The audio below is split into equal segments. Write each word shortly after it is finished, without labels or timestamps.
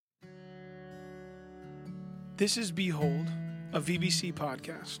This is Behold, a VBC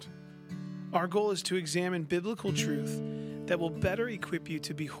podcast. Our goal is to examine biblical truth that will better equip you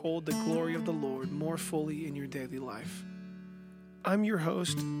to behold the glory of the Lord more fully in your daily life. I'm your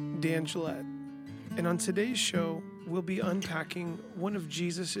host, Dan Gillette, and on today's show, we'll be unpacking one of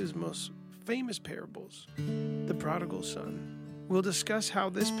Jesus' most famous parables, the prodigal son. We'll discuss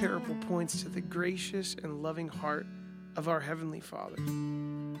how this parable points to the gracious and loving heart of our Heavenly Father.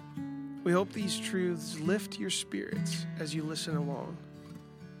 We hope these truths lift your spirits as you listen along.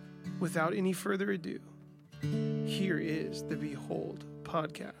 Without any further ado, here is the Behold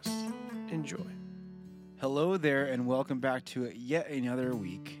podcast. Enjoy. Hello there, and welcome back to yet another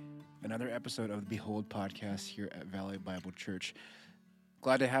week, another episode of the Behold podcast here at Valley Bible Church.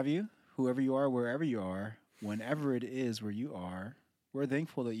 Glad to have you, whoever you are, wherever you are, whenever it is where you are. We're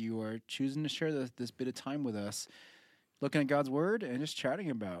thankful that you are choosing to share this bit of time with us, looking at God's Word and just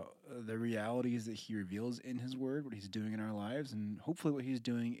chatting about the realities that He reveals in His Word, what He's doing in our lives, and hopefully what He's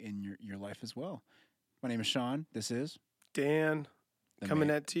doing in your life as well. My name is Sean. This is Dan,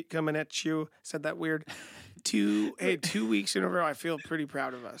 coming at you. Said that weird. 2 weeks in a row. I feel pretty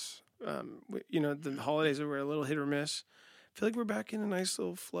proud of us. The holidays were a little hit or miss. I feel like we're back in a nice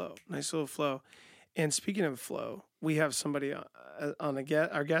little flow. And speaking of flow, we have somebody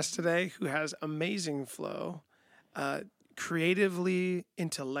our guest today who has amazing flow. Creatively,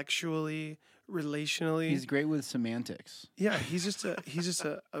 intellectually, relationally. He's great with semantics. Yeah, he's just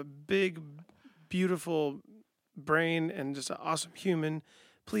a big, beautiful brain and just an awesome human.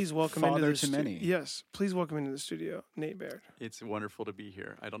 Please welcome Father into the to many. Yes, please welcome into the studio, Nate Baird. It's wonderful to be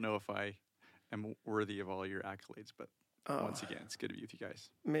here. I don't know if I am worthy of all your accolades, but once again, it's good to be with you guys.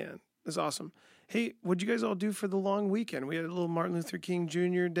 Man, that's awesome. Hey, what'd you guys all do for the long weekend? We had a little Martin Luther King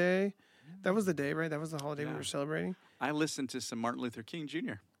Jr. Day. That was the day, right? That was the holiday we were celebrating. I listened to some Martin Luther King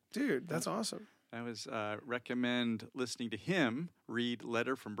Jr. Dude, that's awesome. I recommend listening to him read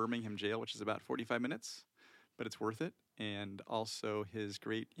Letter from Birmingham Jail, which is about 45 minutes, but it's worth it. And also his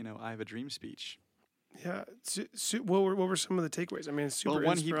great, I Have a Dream speech. Yeah. What were some of the takeaways? I mean, it's super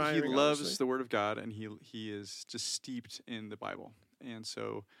inspiring. He loves obviously. the Word of God, and he is just steeped in the Bible. And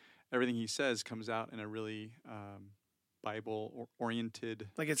so everything he says comes out in a really Bible-oriented,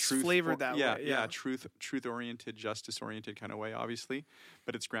 like it's flavored that way. Yeah, truth-oriented, justice-oriented kind of way, obviously,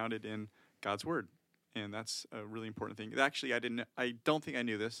 but it's grounded in God's Word, and that's a really important thing. Actually, I don't think I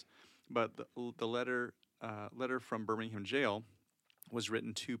knew this, but the letter from Birmingham Jail was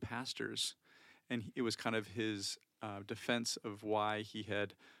written to pastors, and it was kind of his defense of why he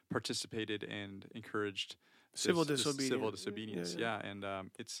had participated and encouraged civil disobedience. And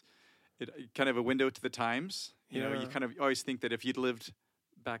it's kind of a window to the times. You kind of always think that if you'd lived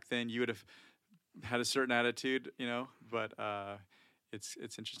back then, you would have had a certain attitude, but it's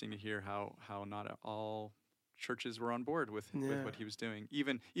interesting to hear how not all churches were on board with what he was doing.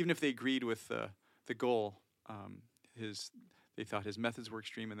 Even if they agreed with the goal, they thought his methods were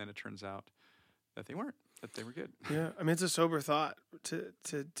extreme, and then it turns out that they weren't, that they were good. Yeah, I mean, it's a sober thought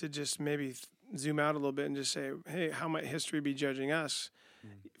to just maybe zoom out a little bit and just say, hey, how might history be judging us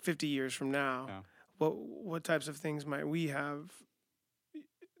 50 years from now? Yeah. What types of things might we have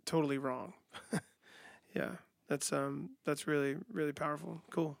totally wrong? Yeah, that's really, really powerful.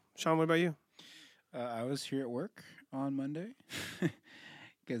 Cool. Sean, what about you? I was here at work on Monday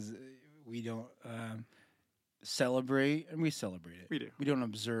because we don't celebrate, and we celebrate it. We do. We don't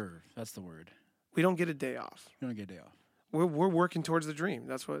observe. That's the word. We don't get a day off. We don't get a day off. We're working towards the dream.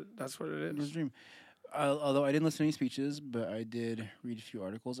 That's what it is. It's a dream. Although I didn't listen to any speeches, but I did read a few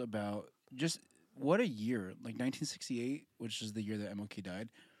articles about just what a year, like 1968, which is the year that MLK died.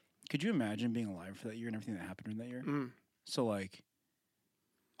 Could you imagine being alive for that year and everything that happened in that year? Mm. So, like,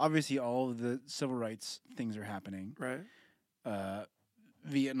 obviously all of the civil rights things are happening. Right.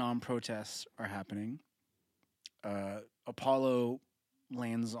 Vietnam protests are happening. Apollo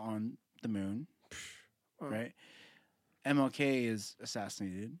lands on the moon, right? MLK is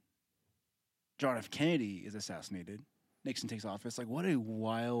assassinated. John F. Kennedy is assassinated. Nixon takes office. Like, what a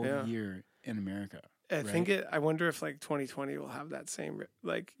wild year in America. I wonder if like 2020 will have that same,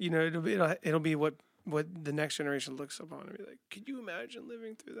 like, it'll be what the next generation looks upon and be like, could you imagine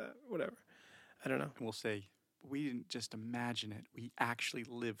living through that? Whatever. I don't know. And we'll say, we didn't just imagine it. We actually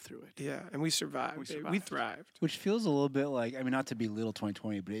lived through it. Yeah, and we survived. We thrived. Which feels a little bit like, I mean, not to belittle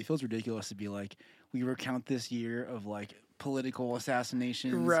 2020, but it feels ridiculous to be like, we recount this year of like political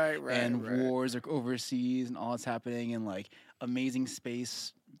assassinations wars overseas and all that's happening, and like amazing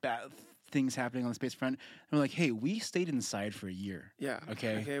space things happening on the space front. And we're like, hey, we stayed inside for a year. Yeah.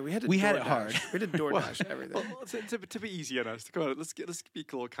 Okay. We had to. We had it hard. We had to DoorDash everything. Well, to be easy on us, come on, let's be a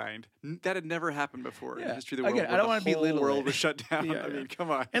little kind. That had never happened before in the history of the world. Again, I don't want to be The whole little. world was shut down. Yeah, I mean,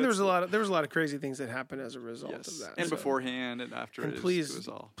 come on. And there was a lot of crazy things that happened as a result of that. And beforehand and after. And it please, was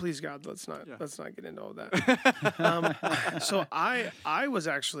all. please God, let's not get into all that. So I was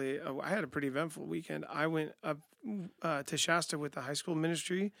actually I had a pretty eventful weekend. I went up to Shasta with the high school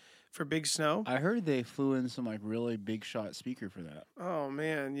ministry for Big Snow. I heard they flew in some like really big shot speaker for that. Oh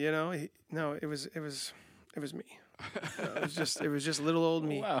man, it was me. It was just little old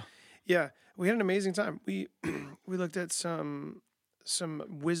me. Wow. Yeah, we had an amazing time. We looked at some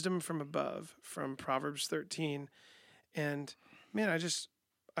wisdom from above from Proverbs 13, and man,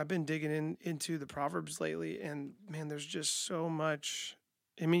 I've been digging into the Proverbs lately, and man, there's just so much.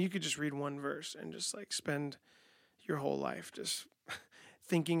 I mean, you could just read one verse and just like spend your whole life just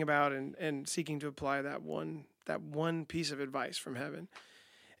thinking about and seeking to apply that one piece of advice from heaven.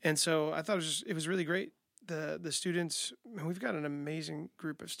 And so I thought it was really great. The students, we've got an amazing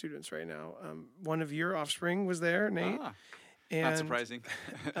group of students right now. One of your offspring was there, Nate. And, not surprising.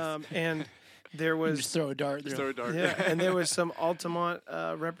 And there was Just throw a dart. Just throw a dart. yeah, and there was some Altamont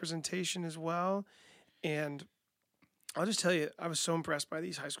representation as well. And I'll just tell you, I was so impressed by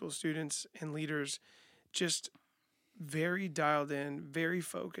these high school students and leaders, just very dialed in, very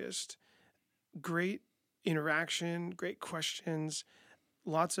focused, great interaction, great questions,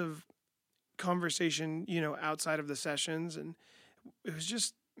 lots of conversation, outside of the sessions. And it was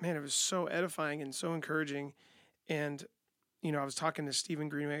just, man, it was so edifying and so encouraging. And, I was talking to Stephen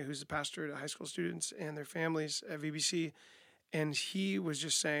Greenway, who's the pastor to high school students and their families at VBC. And he was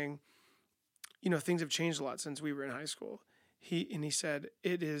just saying, things have changed a lot since we were in high school. He said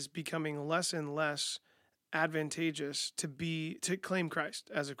it is becoming less and less advantageous to claim Christ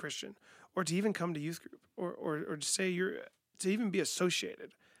as a Christian, or to even come to youth group, or to say to even be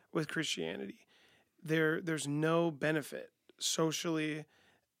associated with Christianity. There's no benefit socially,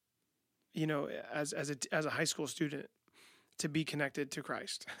 as a high school student, to be connected to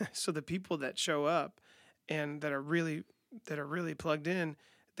Christ. So the people that show up and that are really plugged in,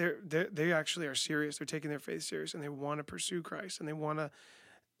 they actually are serious. They're taking their faith serious, and they want to pursue Christ, and they want to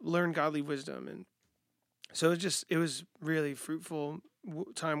learn godly wisdom. And so it was really fruitful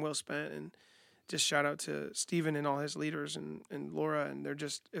time well spent. And just shout out to Stephen and all his leaders and Laura. And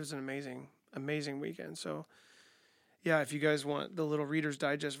it was an amazing weekend. So yeah, if you guys want the little Reader's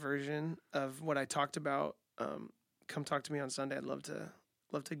Digest version of what I talked about, come talk to me on Sunday. I'd love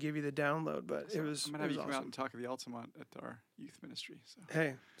to give you the download, but I'm gonna have you awesome. come out and talk at the Altamont at our youth ministry. So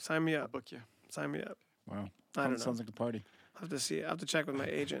Hey, sign me I'll up. book you. Sign me up. Wow. I don't know. Sounds like a party. I'll have to see it. I'll have to check with my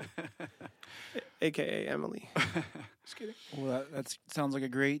agent, AKA Emily. Just kidding. Well, that sounds like a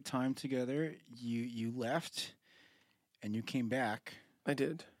great time together. You left, and you came back I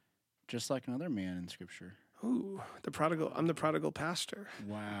did. just like another man in Scripture. Ooh, I'm the prodigal pastor.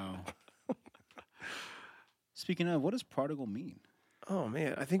 Wow. Speaking of, what does prodigal mean? Oh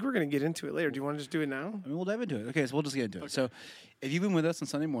man, I think we're gonna get into it later. Do you want to just do it now? I mean, we'll dive into it. Okay, so we'll just get into it. So, if you've been with us on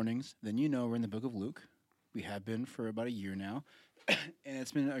Sunday mornings, then you know we're in the book of Luke. We have been for about a year now, and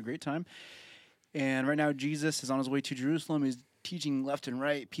it's been a great time. And right now, Jesus is on his way to Jerusalem. He's teaching left and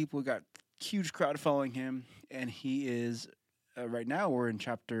right. People got huge crowd following him, and he is right now. We're in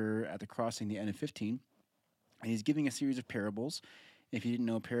chapter at the crossing, the end of 15, and he's giving a series of parables. If you didn't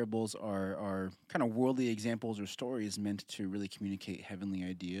know, parables are kind of worldly examples or stories meant to really communicate heavenly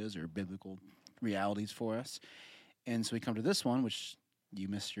ideas or biblical realities for us. And so we come to this one, which you,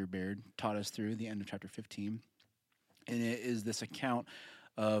 Mr. Baird, taught us through the end of chapter 15. And it is this account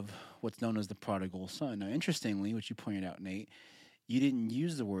of what's known as the prodigal son. Now, interestingly, which you pointed out, Nate, you didn't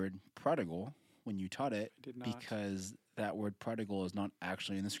use the word prodigal when you taught it. I did not. Because that word prodigal is not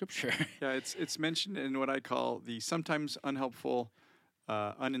actually in the Scripture. Yeah, it's mentioned in what I call the sometimes unhelpful,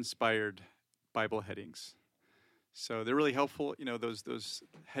 uninspired Bible headings. So they're really helpful. Those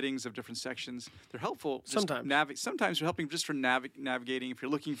headings of different sections. They're helpful. Sometimes. Sometimes they're helping just for navigating. If you're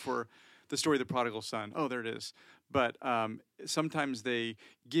looking for the story of the prodigal son, oh, there it is. But sometimes they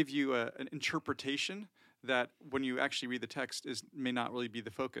give you an interpretation that, when you actually read the text, may not really be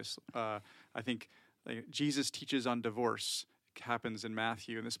the focus. I think Jesus teaches on divorce. It happens in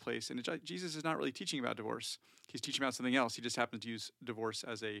Matthew in this place, and Jesus is not really teaching about divorce. He's teaching about something else. He just happens to use divorce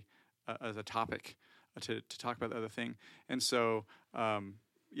as a topic to talk about the other thing. And so,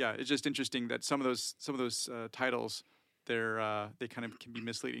 it's just interesting that some of those titles they kind of can be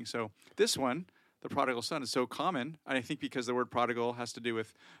misleading. So this one, the prodigal son, is so common, and I think because the word prodigal has to do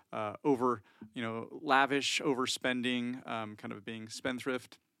with lavish, overspending, kind of being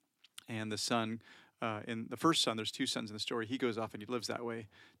spendthrift. And the son, in the first son, there's two sons in the story. He goes off and he lives that way.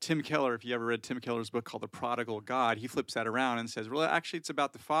 Tim Keller, if you ever read Tim Keller's book called The Prodigal God, he flips that around and says, well, actually, it's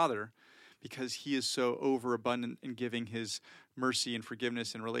about the father because he is so overabundant in giving his mercy and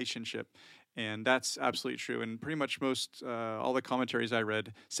forgiveness and relationship. And that's absolutely true. And pretty much most, all the commentaries I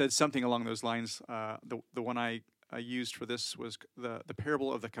read said something along those lines. The one I used for this was the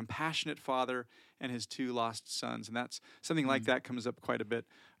parable of the compassionate father and his two lost sons. And that's something like that comes up quite a bit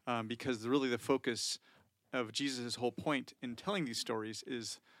because really the focus of Jesus' whole point in telling these stories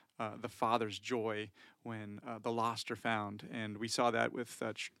is the father's joy when the lost are found. And we saw that with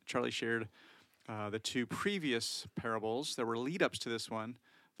Charlie shared the two previous parables. There were lead-ups to this one,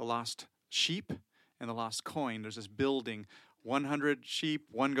 the lost sheep and the lost coin. There's this building. 100 sheep,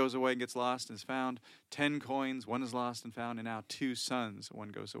 one goes away and gets lost and is found. 10 coins, one is lost and found. And now 2 sons, one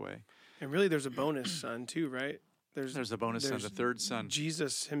goes away. And really there's a bonus son too, right? There's a bonus son, the third son.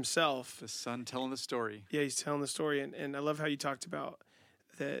 Jesus himself. The son telling the story. Yeah, he's telling the story. And I love how you talked about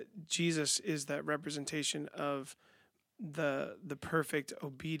that Jesus is that representation of the perfect,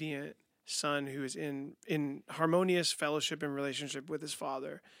 obedient son who is in harmonious fellowship and relationship with his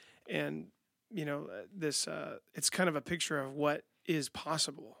father. And, you know, this it's kind of a picture of what is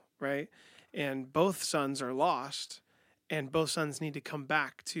possible, right? And both sons are lost, and both sons need to come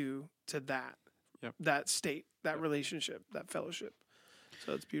back to that, that state, that relationship, that fellowship.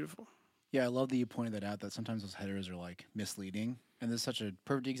 So it's beautiful. Yeah, I love that you pointed that out, that sometimes those headers are like misleading. And this is such a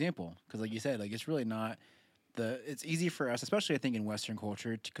perfect example because, like you said, like it's really not it's easy for us, especially I think in Western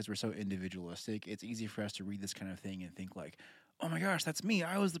culture, because we're so individualistic. It's easy for us to read this kind of thing and think like, oh my gosh, that's me.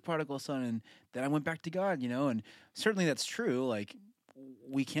 I was the prodigal son, and then I went back to God, you know. And certainly that's true. Like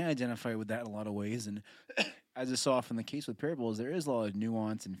we can identify with that in a lot of ways. And as is so often the case with parables, there is a lot of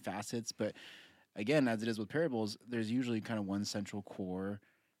nuance and facets. But again, as it is with parables, there's usually kind of one central core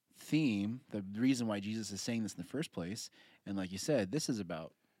theme, the reason why Jesus is saying this in the first place. And like you said, this is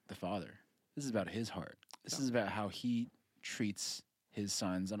about the Father. This is about his heart. This is about how he treats his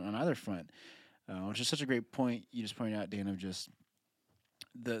sons on either front, which is such a great point you just pointed out, Dan, of just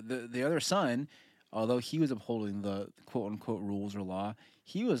the other son, although he was upholding the quote-unquote rules or law,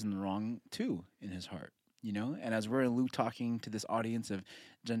 he was in the wrong too in his heart, you know? And as we're in Luke talking to this audience of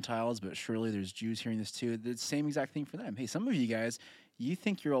Gentiles, but surely there's Jews hearing this too, the same exact thing for them. Hey, some of you guys, you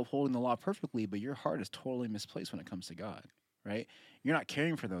think you're upholding the law perfectly, but your heart is totally misplaced when it comes to God, right? You're not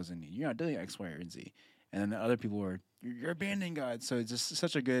caring for those in need. You're not doing X, Y, or Z. And then the other people are, you're abandoning God. So it's just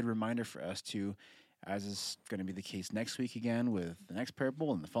such a good reminder for us to, as is going to be the case next week again with the next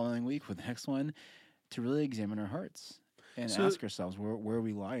parable and the following week with the next one, to really examine our hearts and ask ourselves where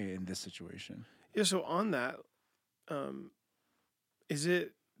we lie in this situation. Yeah, so on that, is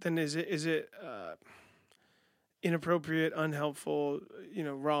it inappropriate, unhelpful, you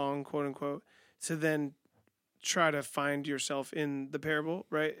know, wrong, quote unquote, to then try to find yourself in the parable,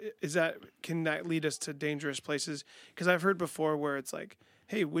 right? Can that lead us to dangerous places? Because I've heard before where it's like,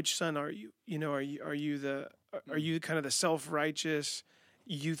 hey, which son are you? You know, are you kind of the self-righteous,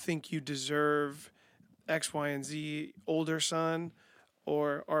 you think you deserve X, Y, and Z older son,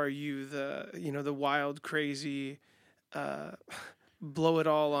 or are you the wild, crazy, blow it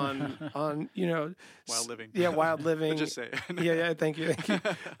all on wild living. Yeah, wild living. Just say. yeah. Thank you.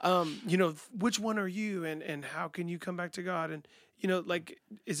 Which one are you, and how can you come back to God? And like,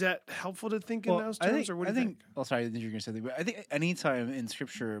 is that helpful to think in those terms, or what do you think? Oh, sorry, I think you're going to say that. But I think anytime in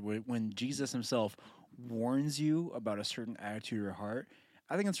Scripture when Jesus himself warns you about a certain attitude or heart,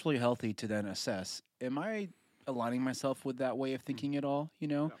 I think it's really healthy to then assess: am I aligning myself with that way of thinking at all? You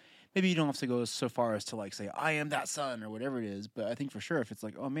know. Yeah. Maybe you don't have to go so far as to like say, I am that son or whatever it is. But I think for sure if it's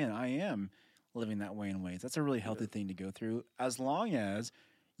like, oh man, I am living that way in ways, that's a really healthy thing to go through, as long as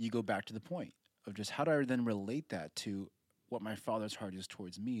you go back to the point of just how do I then relate that to what my Father's heart is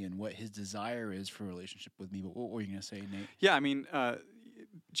towards me and what his desire is for a relationship with me. But what were you going to say, Nate? Yeah, I mean,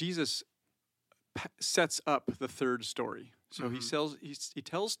 Jesus sets up the third story. So he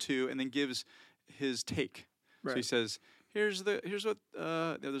tells two and then gives his take. Right. So he says, Here's what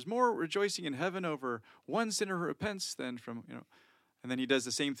there's more rejoicing in heaven over one sinner who repents than from and then he does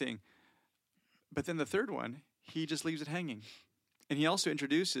the same thing. But then the third one, he just leaves it hanging, and he also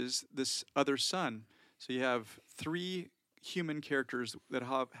introduces this other son. So you have 3 human characters that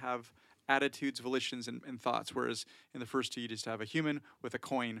have attitudes, volitions, and thoughts, whereas in the first 2 you just have a human with a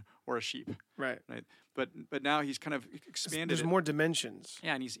coin or a sheep. Right. But now he's kind of expanded. There's more dimensions.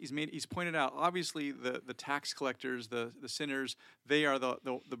 Yeah, and he's pointed out obviously the tax collectors, the sinners, they are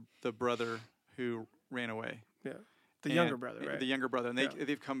the brother who ran away. Yeah, the younger brother, right? The younger brother, and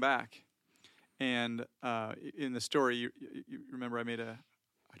they've come back. And in the story, you remember I made a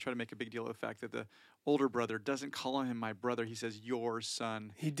I try to make a big deal of the fact that the older brother doesn't call him my brother. He says, your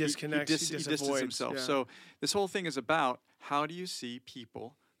son. He disconnects, he distances himself. Yeah. So this whole thing is about, how do you see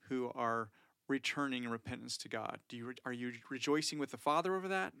people who are returning in repentance to God? Are you rejoicing with the Father over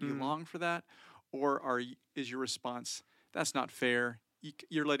that? Do you long for that? Or is your response, that's not fair,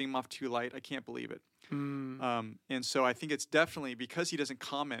 you're letting him off too light, I can't believe it. And so I think it's definitely, because he doesn't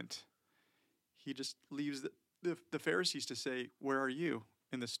comment, he just leaves the Pharisees to say, where are you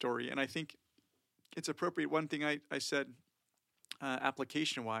in this story? And I think it's appropriate. One thing I said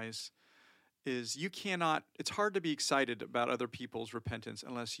application-wise is it's hard to be excited about other people's repentance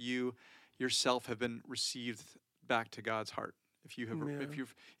unless you yourself have been received back to God's heart. If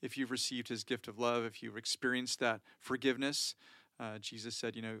you've received his gift of love, if you've experienced that forgiveness, Jesus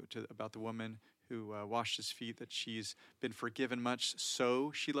said, about the woman who washed his feet, that she's been forgiven much,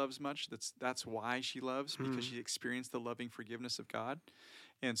 so she loves much. That's why she loves, because she experienced the loving forgiveness of God.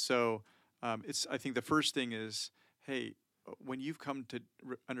 And so I think the first thing is, hey, when you've come to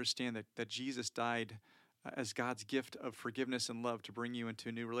understand that Jesus died as God's gift of forgiveness and love to bring you into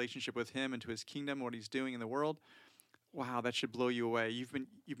a new relationship with him, into his kingdom, what he's doing in the world, wow, that should blow you away. You've been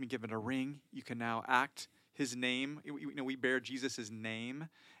given a ring. You can now act his name. We bear Jesus' name,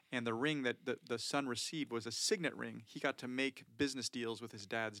 and the ring that the son received was a signet ring. He got to make business deals with his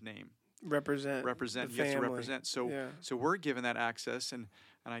dad's name. Represent. He has to represent. So we're given that access, and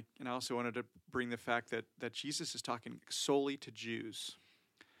I also wanted to bring the fact that Jesus is talking solely to Jews,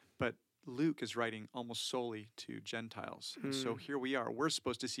 but Luke is writing almost solely to Gentiles. And so here we are. We're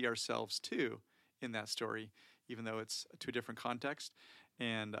supposed to see ourselves too in that story, even though it's to a different context.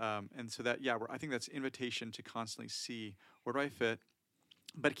 And so that, I think that's invitation to constantly see, where do I fit?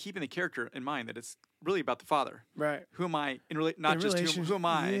 But keeping the character in mind, that it's really about the Father. Right. Who am I who am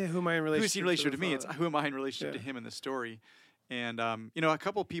I? Yeah, who am I in relationship to? Who's he in relationship to me? It's who am I in relationship to him in the story? And a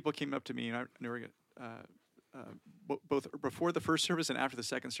couple of people came up to me, and I were both before the first service and after the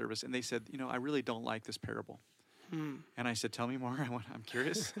second service, and they said, I really don't like this parable. And I said, tell me more. I'm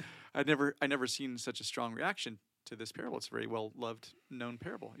curious. I'd never seen such a strong reaction to this parable. It's a very well loved, known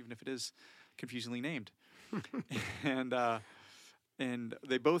parable, even if it is confusingly named. And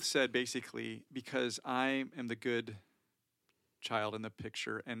they both said, basically, because I am the good child in the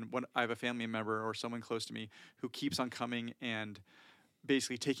picture, and when I have a family member or someone close to me who keeps on coming and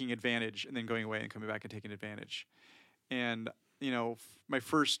basically taking advantage and then going away and coming back and taking advantage. And my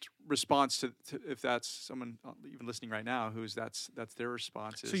first response to if that's someone even listening right now that's their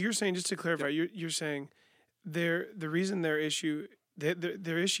response is. So you're saying, just to clarify, you're saying the reason their issue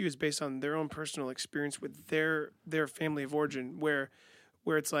is based on their own personal experience with their family of origin, where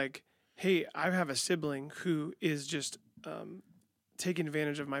it's like, hey, I have a sibling who is just taking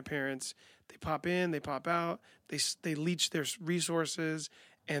advantage of my parents. They pop in, they pop out, they leech their resources,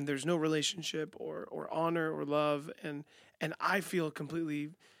 and there's no relationship or honor or love, and I feel completely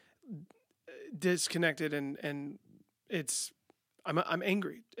disconnected, and it's I'm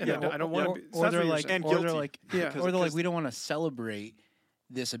angry, and I don't want to be. Or they're like, guilty. we don't want to celebrate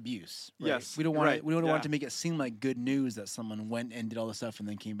this abuse. Right? Yes, we don't want we don't want to make it seem like good news that someone went and did all this stuff and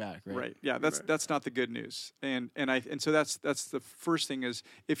then came back. Right. Right. Yeah. That's not the good news. And so that's the first thing is,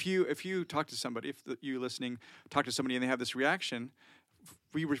 if you talk to somebody, if you listening talk to somebody and they have this reaction,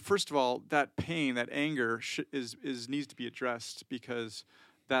 first of all, that pain, that anger needs to be addressed, because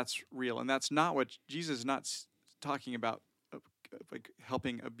that's real, and that's not what Jesus is not talking about, like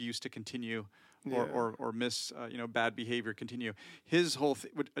helping abuse to continue or bad behavior continue. His whole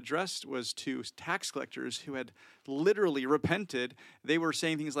addressed was to tax collectors who had literally repented. They were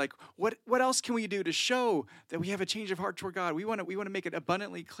saying things like, "What else can we do to show that we have a change of heart toward God? We want to make it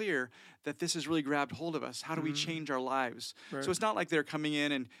abundantly clear that this has really grabbed hold of us. How do we change our lives?" Right. So it's not like they're coming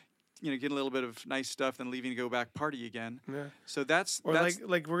in and getting a little bit of nice stuff, then leaving to go back party again. Yeah. So that's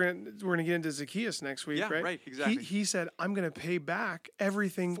like we're gonna get into Zacchaeus next week, right? Yeah, right, exactly. He said, "I'm gonna pay back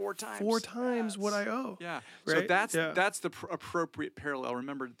everything four times what I owe." Yeah. Right? So that's the appropriate parallel.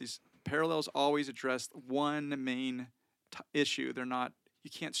 Remember, these parallels always address one main issue. They're not. You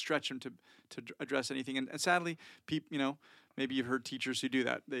can't stretch them to address anything. And sadly, people, maybe you've heard teachers who do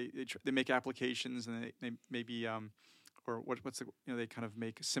that. They make applications, and they maybe. Or what's the, they kind of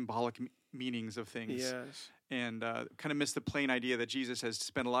make symbolic meanings of things. Yes. And kind of miss the plain idea that Jesus has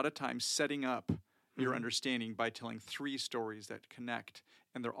spent a lot of time setting up your understanding by telling 3 stories that connect.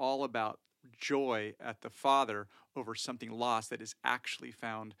 And they're all about joy at the Father over something lost that is actually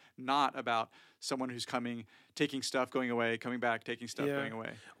found, not about someone who's coming, taking stuff, going away, coming back, taking stuff, going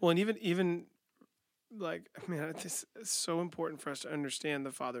away. Well, and even like, it's so important for us to understand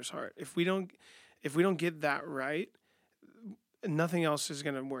the Father's heart. If we don't get that right, nothing else is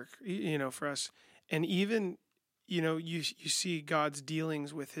going to work, for us. And even, you see God's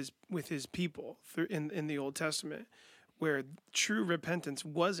dealings with his people in the Old Testament, where true repentance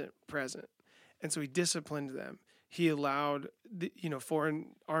wasn't present. And so he disciplined them. He allowed foreign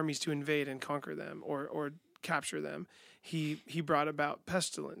armies to invade and conquer them or capture them. He brought about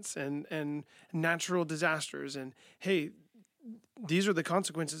pestilence and natural disasters. And hey, these are the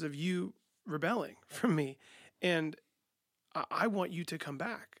consequences of you rebelling from me. And I want you to come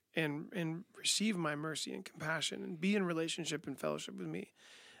back and receive my mercy and compassion and be in relationship and fellowship with me.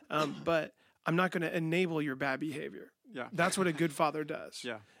 But I'm not going to enable your bad behavior. Yeah. That's what a good father does.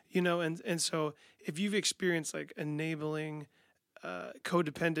 Yeah. And so if you've experienced like enabling,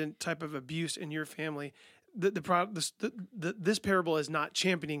 codependent type of abuse in your family, this parable is not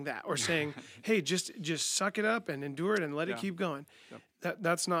championing that or saying, hey, just suck it up and endure it and let it keep going. Yep.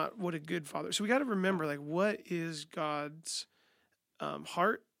 That's not what a good father. So we got to remember, like, what is God's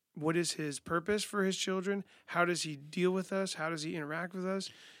heart? What is his purpose for his children? How does he deal with us? How does he interact with us?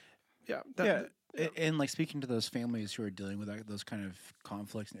 And like speaking to those families who are dealing with those kind of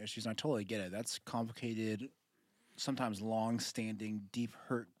conflicts and issues, I totally get it. That's complicated, sometimes long-standing, deep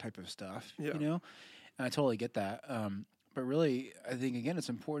hurt type of stuff, And I totally get that. But really, I think, again, it's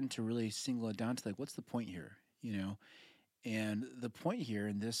important to really single it down to, like, what's the point here, And the point here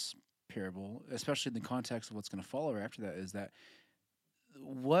in this parable, especially in the context of what's going to follow after that, is that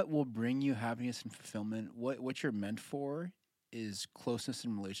what will bring you happiness and fulfillment, what you're meant for, is closeness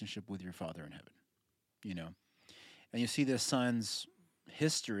and relationship with your Father in heaven, And you see this son's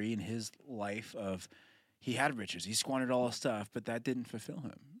history in his life of, he had riches, he squandered all his stuff, but that didn't fulfill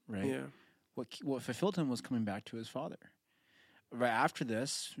him, right? Yeah. What fulfilled him was coming back to his Father. Right after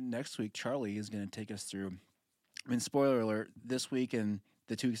this, next week, Charlie is going to take us through, spoiler alert, this week and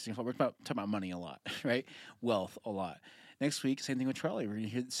the 2 weeks before, we're talking about money a lot, right? Wealth a lot. Next week, same thing with Charlie. We're going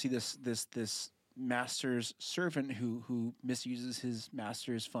to see this master's servant who misuses his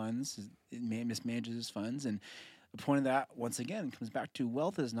master's funds, mismanages his funds. And the point of that, once again, comes back to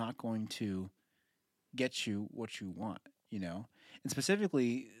wealth is not going to get you what you want, And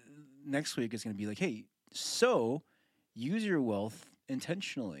specifically, next week is going to be like, hey, so use your wealth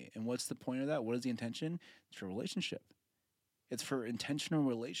intentionally. And what's the point of that? What is the intention? It's for relationship. It's for intentional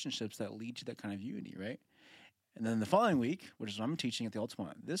relationships that lead to that kind of unity, right? And then the following week, which is what I'm teaching at the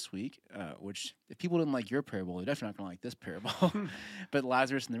Ultimate this week, which if people didn't like your parable, they're definitely not going to like this parable, but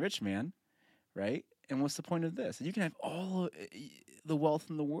Lazarus and the rich man, right? And what's the point of this? You can have all the wealth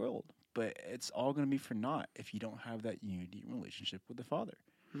in the world, but it's all going to be for naught if you don't have that unity relationship with the Father.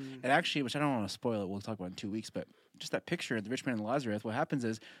 And actually, which I don't want to spoil it, we'll talk about in 2 weeks, but just that picture of the rich man and Lazarus, what happens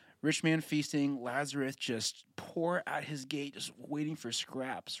is rich man feasting, Lazarus just poor at his gate, just waiting for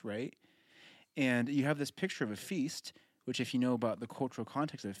scraps, right? And you have this picture of a feast, which if you know about the cultural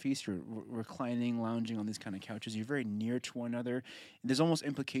context of a feast, you're reclining, lounging on these kind of couches. You're very near to one another. And there's almost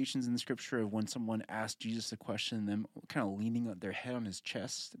implications in the scripture of when someone asked Jesus a question, them kind of leaning their head on his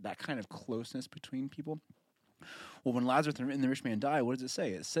chest, that kind of closeness between people. Well, when Lazarus and the rich man die, what does it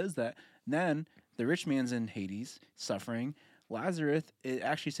say? It says that then the rich man's in Hades, suffering. Lazarus, it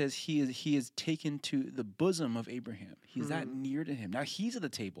actually says he is taken to the bosom of Abraham. He's that near to him. Now he's at the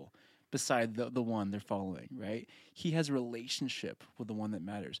table beside the one they're following, right? He has a relationship with the one that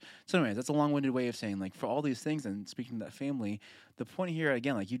matters. So anyways, that's a long-winded way of saying, like, for all these things and speaking to that family, the point here,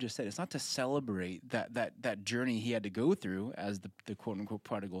 again, like you just said, it's not to celebrate that journey he had to go through as the quote-unquote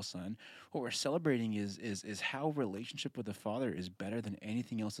prodigal son. What we're celebrating is how relationship with the Father is better than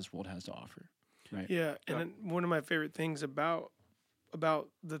anything else this world has to offer, right? Yeah, and then one of my favorite things about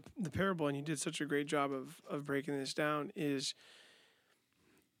the parable, and you did such a great job of breaking this down, is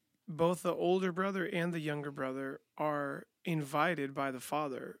both the older brother and the younger brother are invited by the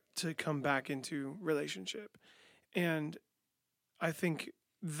Father to come back into relationship. And I think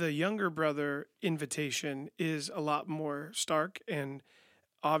the younger brother invitation is a lot more stark and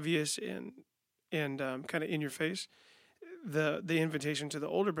obvious and kind of in your face. The invitation to the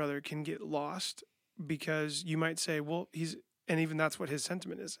older brother can get lost because you might say, well, and even that's what his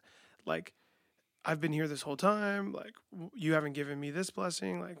sentiment is. Like, I've been here this whole time. Like, you haven't given me this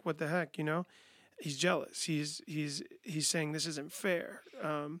blessing. Like, what the heck, He's jealous. He's saying this isn't fair.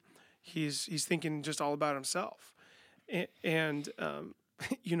 He's thinking just all about himself. And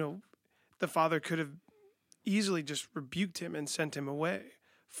the Father could have easily just rebuked him and sent him away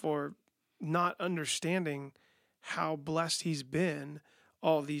for not understanding how blessed he's been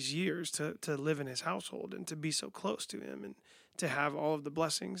all these years to live in his household and to be so close to him and to have all of the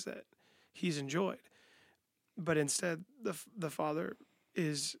blessings that he's enjoyed. But instead, the Father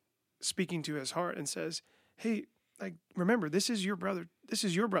is speaking to his heart and says, hey, like, remember, this is your brother. This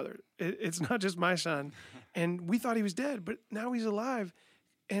is your brother. It's not just my son. And we thought he was dead, but now he's alive.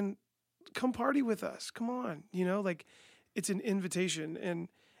 And come party with us. Come on. You know, like, it's an invitation.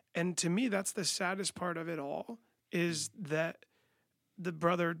 And to me, that's the saddest part of it all, is that the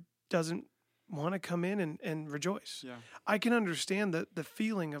brother doesn't want to come in and rejoice. Yeah. I can understand the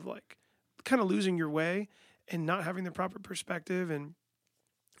feeling of, like, kind of losing your way and not having the proper perspective and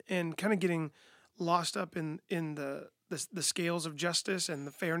kind of getting lost up in the scales of justice and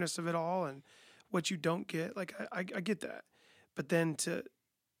the fairness of it all and what you don't get. Like, I get that. But then to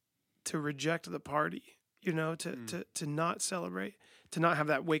reject the party, you know, to not celebrate, to not have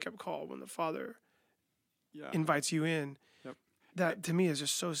that wake up call when the Father invites you in, that to me is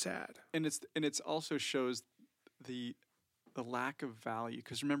just so sad. And it's also shows the lack of value,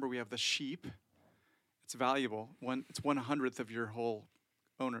 because remember, we have the sheep. It's valuable. It's 1/100th of your whole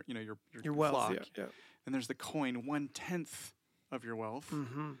owner, you know, your wealth. flock. Yeah. And there's the coin, 1/10 of your wealth.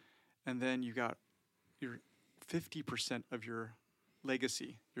 Mm-hmm. And then you got your 50% of your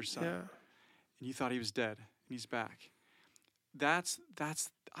legacy, your son. Yeah. And you thought he was dead, and he's back.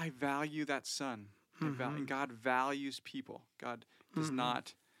 I value that son. And God values people. God does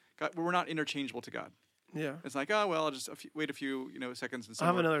not. We're not interchangeable to God. Yeah. It's like, oh well, I'll just wait a few seconds and I'll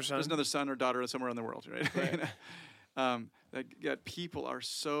have another son. There's another son or daughter somewhere in the world, right? That people are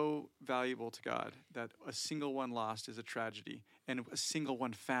so valuable to God that a single one lost is a tragedy, and a single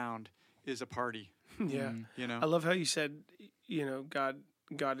one found is a party. Yeah. You know. I love how you said, you know, God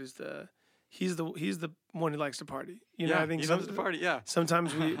is he's the one who likes to party. You know, I think he loves to party. Yeah.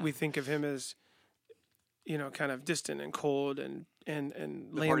 Sometimes we think of him as, you know, kind of distant and cold and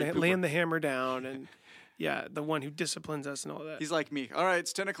laying the hammer down and the one who disciplines us and all that. He's like me. All right,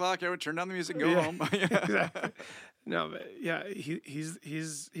 it's 10:00. I would turn down the music and go home. Exactly. No, but he's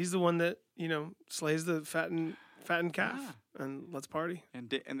the one that, you know, slays the fattened calf and let's party.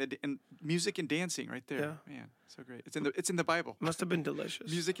 And music and dancing right there. Yeah. Man, so great. It's in the Bible. Must have been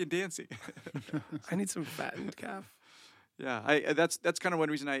delicious. Music and dancing. I need some fattened calf. Yeah, that's kind of one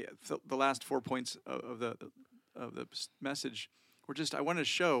reason the last 4 points of the message were just, I wanted to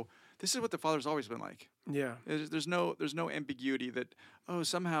show this is what the Father's always been like. Yeah. There's no ambiguity that, oh,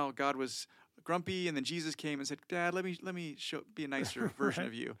 somehow God was grumpy and then Jesus came and said, Dad, let me be a nicer version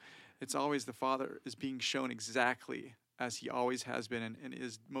of you. It's always the Father is being shown exactly as he always has been and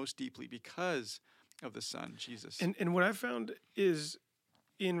is most deeply because of the Son, Jesus. And what I found is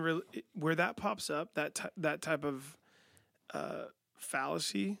where that pops up, that type of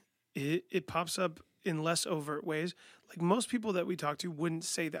fallacy, it pops up in less overt ways. Like, most people that we talk to wouldn't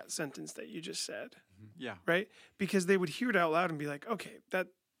say that sentence that you just said. Yeah. Right? Because they would hear it out loud and be like, okay,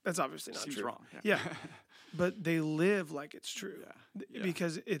 that's obviously not Seems true. wrong. Yeah. But they live like it's true. Yeah.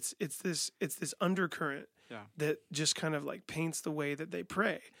 Because it's this undercurrent that just kind of like paints the way that they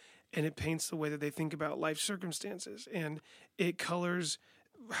pray, and it paints the way that they think about life circumstances, and it colors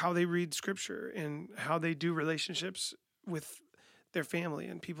how they read scripture and how they do relationships with their family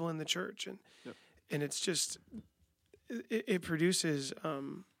and people in the church. And it's just, it produces,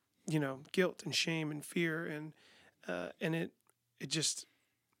 you know, guilt and shame and fear. And it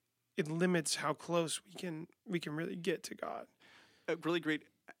limits how close we can really get to God. A really great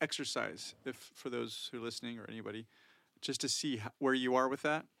exercise, if for those who are listening or anybody, just to see where you are with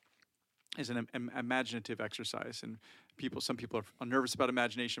that, is an imaginative exercise. And some people are nervous about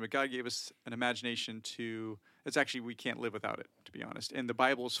imagination, but God gave us an imagination it's actually, we can't live without it, to be honest. And the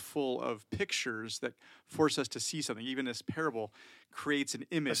Bible is full of pictures that force us to see something. Even this parable creates an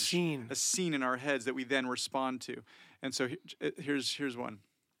image, a scene in our heads that we then respond to. And so here's one.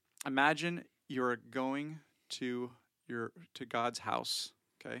 Imagine you're going to God's house,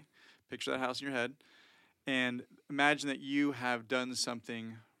 okay? Picture that house in your head, and imagine that you have done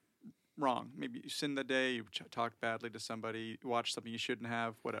something wrong. Maybe you sinned that day, you talked badly to somebody, you watched something you shouldn't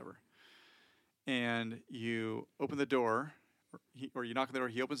have, whatever. And you open the door, or you knock on the door,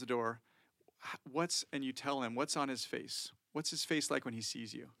 he opens the door. And you tell him, what's on his face? What's his face like when he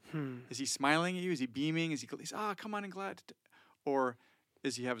sees you? Is he smiling at you? Is he beaming? Is he come on and glad? Or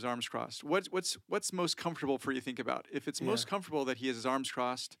does he have his arms crossed? What's most comfortable for you to think about? If it's most comfortable that he has his arms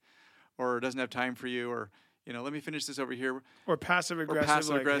crossed, or doesn't have time for you, or, you know, let me finish this over here. Or passive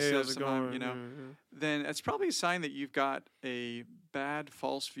aggressive, you know, then it's probably a sign that you've got a bad,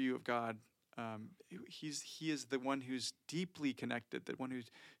 false view of God he is the one who's deeply connected, the one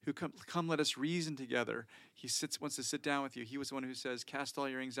who come let us reason together. He wants to sit down with you. He was the one who says, cast all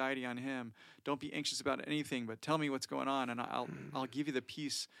your anxiety on him. Don't be anxious about anything, but tell me what's going on, and I'll give you the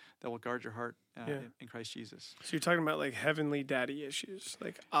peace that will guard your heart in Christ Jesus. So you're talking about like heavenly daddy issues,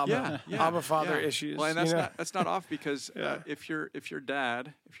 like Abba Father issues. Well, and that's not off, because if your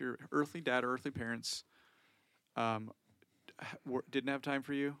earthly dad or earthly parents didn't have time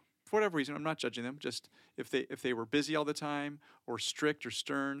for you, for whatever reason, I'm not judging them, just if they were busy all the time or strict or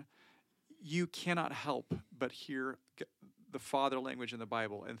stern, you cannot help but hear the father language in the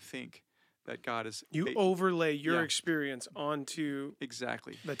Bible and think that God is... You overlay your experience onto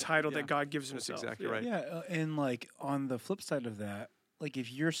exactly the title that God gives himself. That's exactly right. Yeah, and like on the flip side of that, like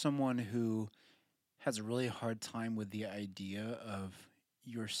if you're someone who has a really hard time with the idea of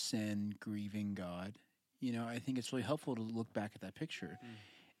your sin grieving God, I think it's really helpful to look back at that picture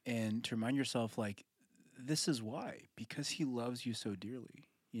and to remind yourself, like, this is why, because he loves you so dearly.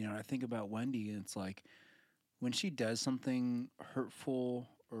 I think about Wendy, and it's like when she does something hurtful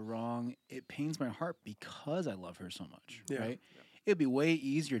or wrong, it pains my heart because I love her so much, right? Yeah. It'd be way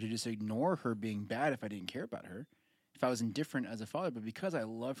easier to just ignore her being bad if I didn't care about her, if I was indifferent as a father, but because I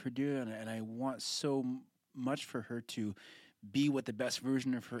love her dearly and I want so much for her to be what the best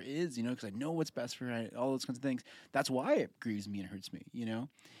version of her is, because I know what's best for her, all those kinds of things. That's why it grieves me and hurts me,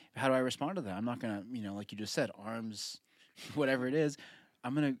 How do I respond to that? I'm not going to, like you just said, arms, whatever it is.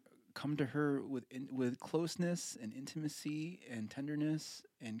 I'm going to come to her with closeness and intimacy and tenderness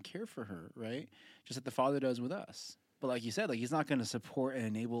and care for her, right? Just like the Father does with us. But like you said, like he's not going to support and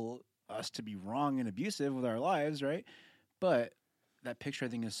enable us to be wrong and abusive with our lives, right? But that picture, I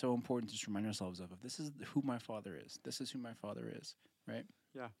think, is so important to just remind ourselves of. This is who my Father is. This is who my Father is, right?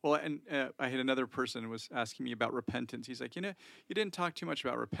 Yeah. Well, and I had another person was asking me about repentance. He's like, you didn't talk too much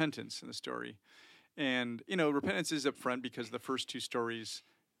about repentance in the story. And, repentance is up front because the first two stories,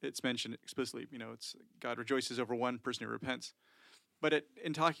 it's mentioned explicitly. It's God rejoices over one person who repents. But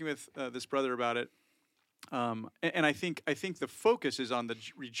in talking with this brother about it, and I think the focus is on the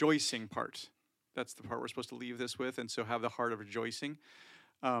rejoicing part. That's the part we're supposed to leave this with, and so have the heart of rejoicing.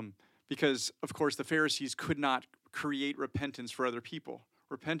 Because, of course, the Pharisees could not create repentance for other people.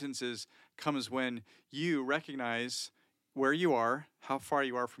 Repentance comes when you recognize where you are, how far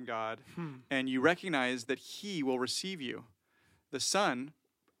you are from God, and you recognize that he will receive you. The son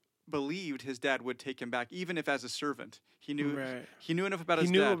believed his dad would take him back, even if as a servant. He knew enough about his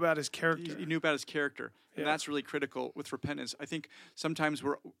dad. He knew about his character. He knew about his character. Yeah. And that's really critical with repentance. I think sometimes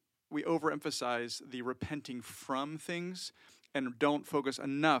we overemphasize the repenting from things and don't focus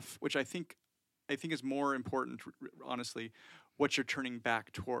enough, which I think is more important, honestly, what you're turning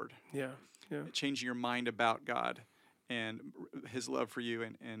back toward. Yeah. Changing your mind about God and his love for you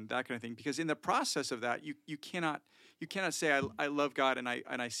and that kind of thing. Because in the process of that, you cannot say I love God and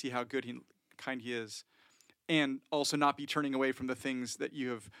I see how good kind he is, and also not be turning away from the things that you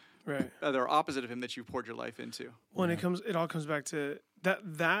have that are opposite of him that you poured your life into. Well, and it all comes back to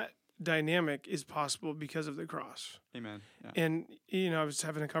that dynamic is possible because of the cross. Amen. Yeah. And I was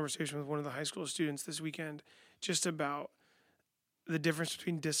having a conversation with one of the high school students this weekend just about the difference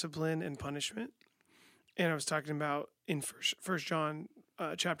between discipline and punishment. And I was talking about in First John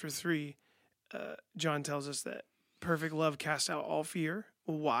chapter 3, John tells us that perfect love casts out all fear.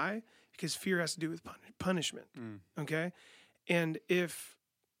 Well, why? Because fear has to do with punishment. Okay? And if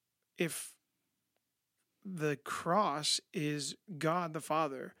the cross is God the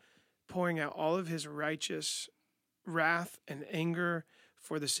Father pouring out all of his righteous wrath and anger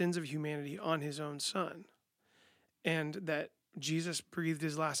for the sins of humanity on his own son, and that Jesus breathed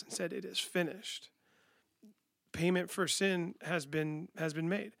his last and said, "It is finished." Payment for sin has been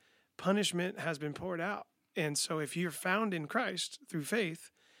made. Punishment has been poured out. And so if you're found in Christ through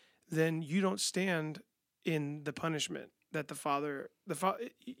faith, then you don't stand in the punishment that the Father,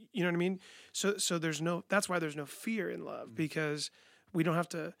 you know what I mean? So that's why there's no fear in love, because we don't have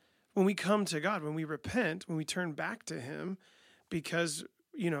to, when we come to God, when we repent, when we turn back to him, because,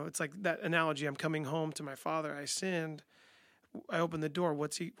 it's like that analogy, I'm coming home to my Father, I sinned, I open the door,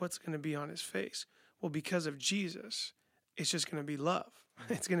 what's going to be on his face? Well, because of Jesus, it's just going to be love.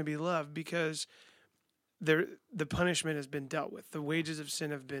 It's going to be love because the punishment has been dealt with. The wages of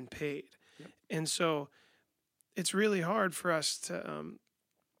sin have been paid. Yep. And so it's really hard for us to,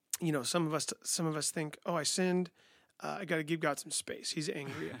 some of us think, oh, I sinned. I got to give God some space. He's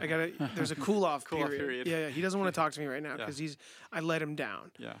angry. There's a cool off period. Yeah. He doesn't want to talk to me right now because I let him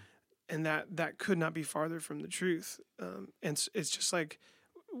down. Yeah. And that could not be farther from the truth. And it's just like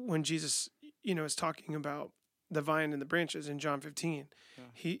when Jesus, is talking about the vine and the branches in John 15. Yeah.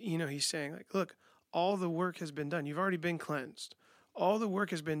 He's saying like, look, all the work has been done. You've already been cleansed. All the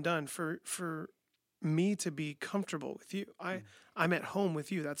work has been done for me to be comfortable with you. I'm at home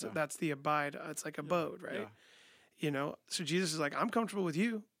with you. That's the abide. It's like abode, right? Yeah. So Jesus is like, I'm comfortable with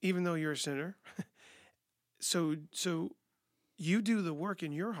you, even though you're a sinner. so you do the work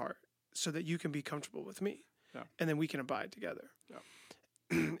in your heart so that you can be comfortable with me. Yeah. And then we can abide together. Yeah.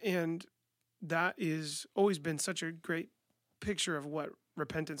 And that is always been such a great picture of what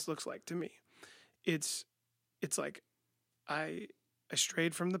repentance looks like to me. It's like I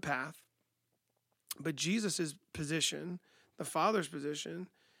strayed from the path, but Jesus's position, the Father's position,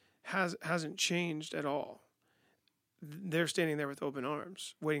 hasn't changed at all. They're standing there with open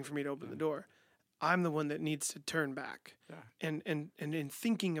arms, waiting for me to open the door. I'm the one that needs to turn back. Yeah. And in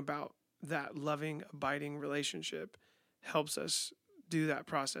thinking about that loving, abiding relationship helps us do that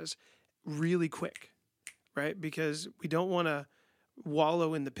process really quick, right? Because we don't want to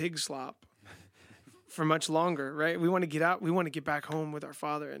wallow in the pig slop for much longer, right? We want to get out. We want to get back home with our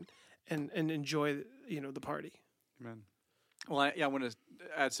Father and enjoy, the party. Amen. Well, I want to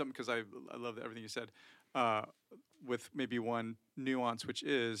add something because I love everything you said, with maybe one nuance, which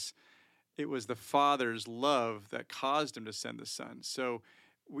is it was the Father's love that caused him to send the Son. So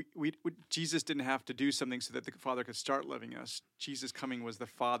Jesus didn't have to do something so that the Father could start loving us. Jesus coming was the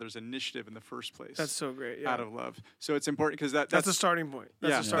Father's initiative in the first place. That's so great. Yeah. Out of love. So it's important because that's a starting point.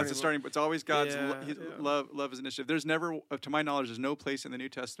 That's a starting point. It's always God's Yeah. love is initiative. There's never, to my knowledge, there's no place in the New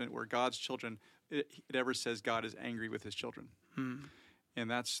Testament where God's children, it ever says God is angry with his children. And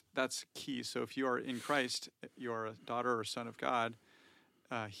that's key. So if you are in Christ, you are a daughter or son of God,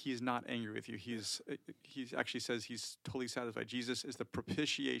 he's not angry with you. He actually says he's totally satisfied. Jesus is the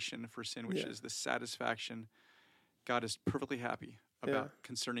propitiation for sin, which is the satisfaction. God is perfectly happy about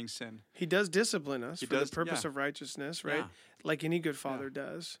concerning sin. He does discipline us for the purpose of righteousness, right? Yeah. Like any good father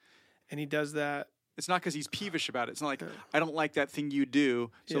does. And he does that. It's not because he's peevish about it. It's not like, I don't like that thing you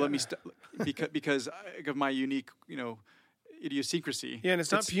do, so let me because of my unique, idiosyncrasy. Yeah, and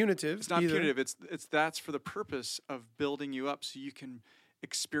it's not punitive. It's not either. punitive. That's for the purpose of building you up so you can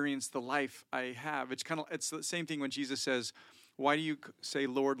experience the life I have. It's the same thing when Jesus says, why do you say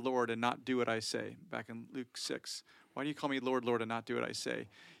Lord, Lord, and not do what I say? Back in Luke 6. Why do you call me Lord, Lord, and not do what I say?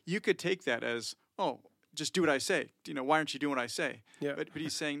 You could take that as, just do what I say. Why aren't you doing what I say? Yeah. But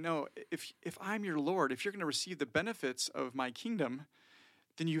he's saying, no, if I'm your Lord, if you're going to receive the benefits of my kingdom,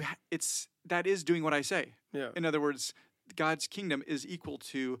 then that is doing what I say. Yeah. In other words, God's kingdom is equal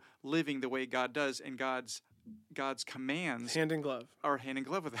to living the way God does, and God's commands hand in glove are hand in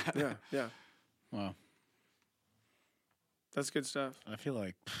glove with that. Yeah. Wow. That's good stuff. I feel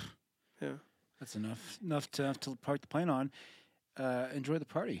like that's enough to park the plane on. Enjoy the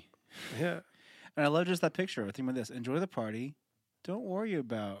party. Yeah. And I love just that picture. I think about this. Enjoy the party. Don't worry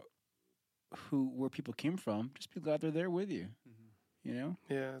about where people came from. Just be glad they're there with you. Mm-hmm.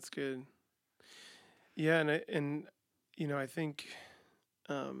 Yeah, that's good. Yeah, and I think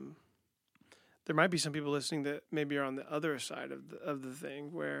there might be some people listening that maybe are on the other side of the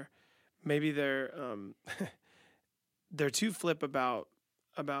thing where maybe they're they're too flip about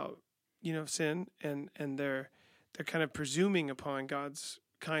sin and they're kind of presuming upon God's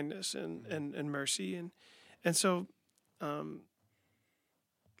kindness and mercy and so and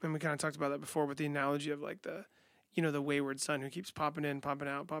we kind of talked about that before with the analogy of like the wayward son who keeps popping in, popping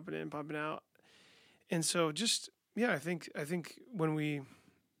out, popping in, popping out. And so just I think when we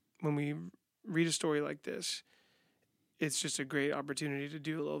read a story like this, it's just a great opportunity to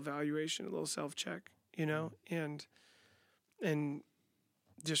do a little evaluation, a little self-check, and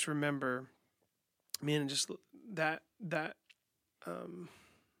just remember, man, just that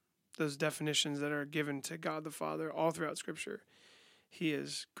those definitions that are given to God the Father all throughout Scripture. He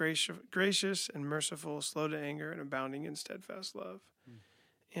is gracious and merciful, slow to anger, and abounding in steadfast love.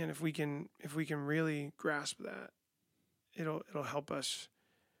 And if we can really grasp that, it'll help us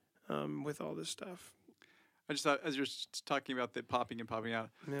with all this stuff. I just thought as you're talking about the popping and popping out,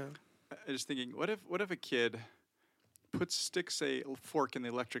 I was thinking, what if a kid sticks a fork in the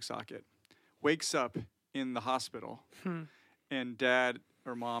electric socket, wakes up in the hospital, and dad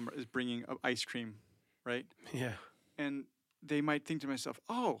or mom is bringing ice cream, right? Yeah. And they might think to myself,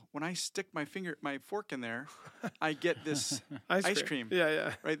 when I stick my fork in there, I get this ice cream.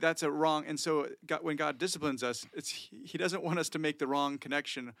 Yeah. Right? That's a wrong. And so when God disciplines us, he doesn't want us to make the wrong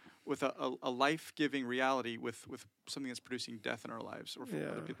connection with a life-giving reality with something that's producing death in our lives or for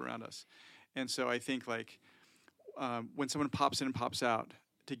other people around us. And so I think when someone pops in and pops out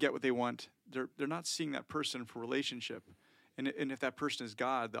to get what they want, they're not seeing that person for relationship. And if that person is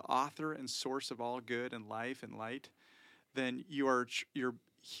God, the author and source of all good and life and light, then you're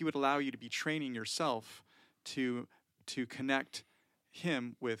he would allow you to be training yourself to connect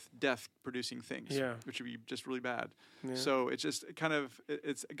him with death-producing things, which would be just really bad. Yeah. So it's just kind of,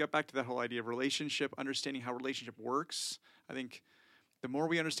 it got back to that whole idea of relationship, understanding how relationship works. I think the more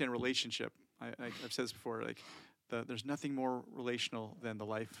we understand relationship, I've said this before, like there's nothing more relational than the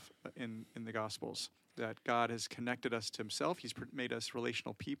life in the Gospels, that God has connected us to himself. He's made us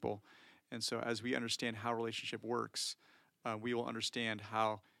relational people. And so as we understand how relationship works, we will understand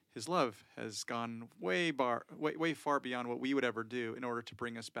how his love has gone way far beyond what we would ever do in order to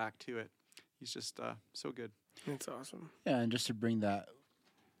bring us back to it. He's just so good. That's awesome. Yeah, and just to bring that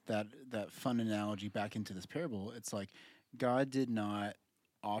fun analogy back into this parable, it's like God did not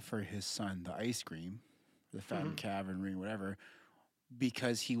offer his son the ice cream, the fattened calf and ring, whatever,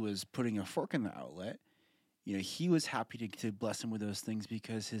 because he was putting a fork in the outlet. You know, he was happy to bless him with those things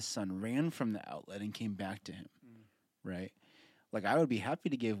because his son ran from the outlet and came back to him, right? Like, I would be happy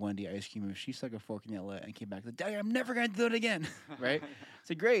to give Wendy ice cream if she stuck a fork in the outlet and came back to, Daddy, I'm never going to do it again, right?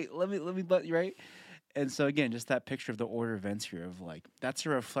 So great, let me let you, right? And so again, just that picture of the order of events here of like, that's a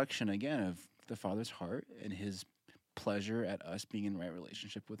reflection again of the Father's heart and his pleasure at us being in right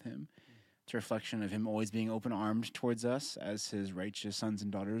relationship with him. It's a reflection of him always being open-armed towards us as his righteous sons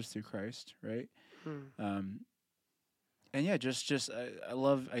and daughters through Christ, right? And yeah, I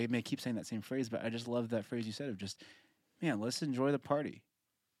love, I may keep saying that same phrase, but I just love that phrase you said of just, man, let's enjoy the party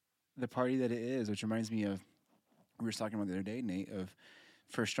that it is, which reminds me of, we were talking about the other day, Nate, of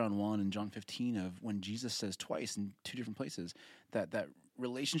 1 John 1 and John 15, of when Jesus says twice in two different places that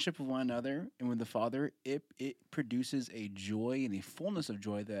relationship with one another and with the Father, it produces a joy and a fullness of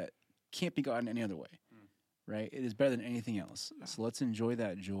joy that can't be gotten any other way, right? It is better than anything else. Yeah. So let's enjoy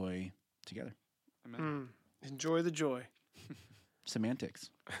that joy together. Amen. Enjoy the joy. Semantics.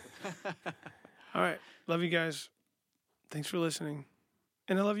 All right. Love you guys. Thanks for listening.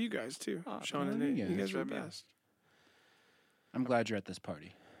 And I love you guys too, Sean and Nate. You guys are the best. I'm glad you're at this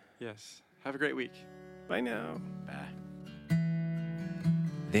party. Yes. Have a great week. Bye now. Bye.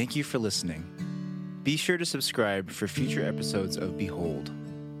 Thank you for listening. Be sure to subscribe for future episodes of Behold.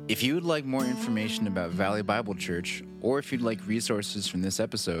 If you would like more information about Valley Bible Church, or if you'd like resources from this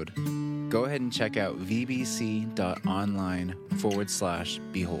episode, go ahead and check out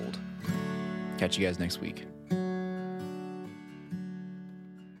vbc.online/behold. Catch you guys next week.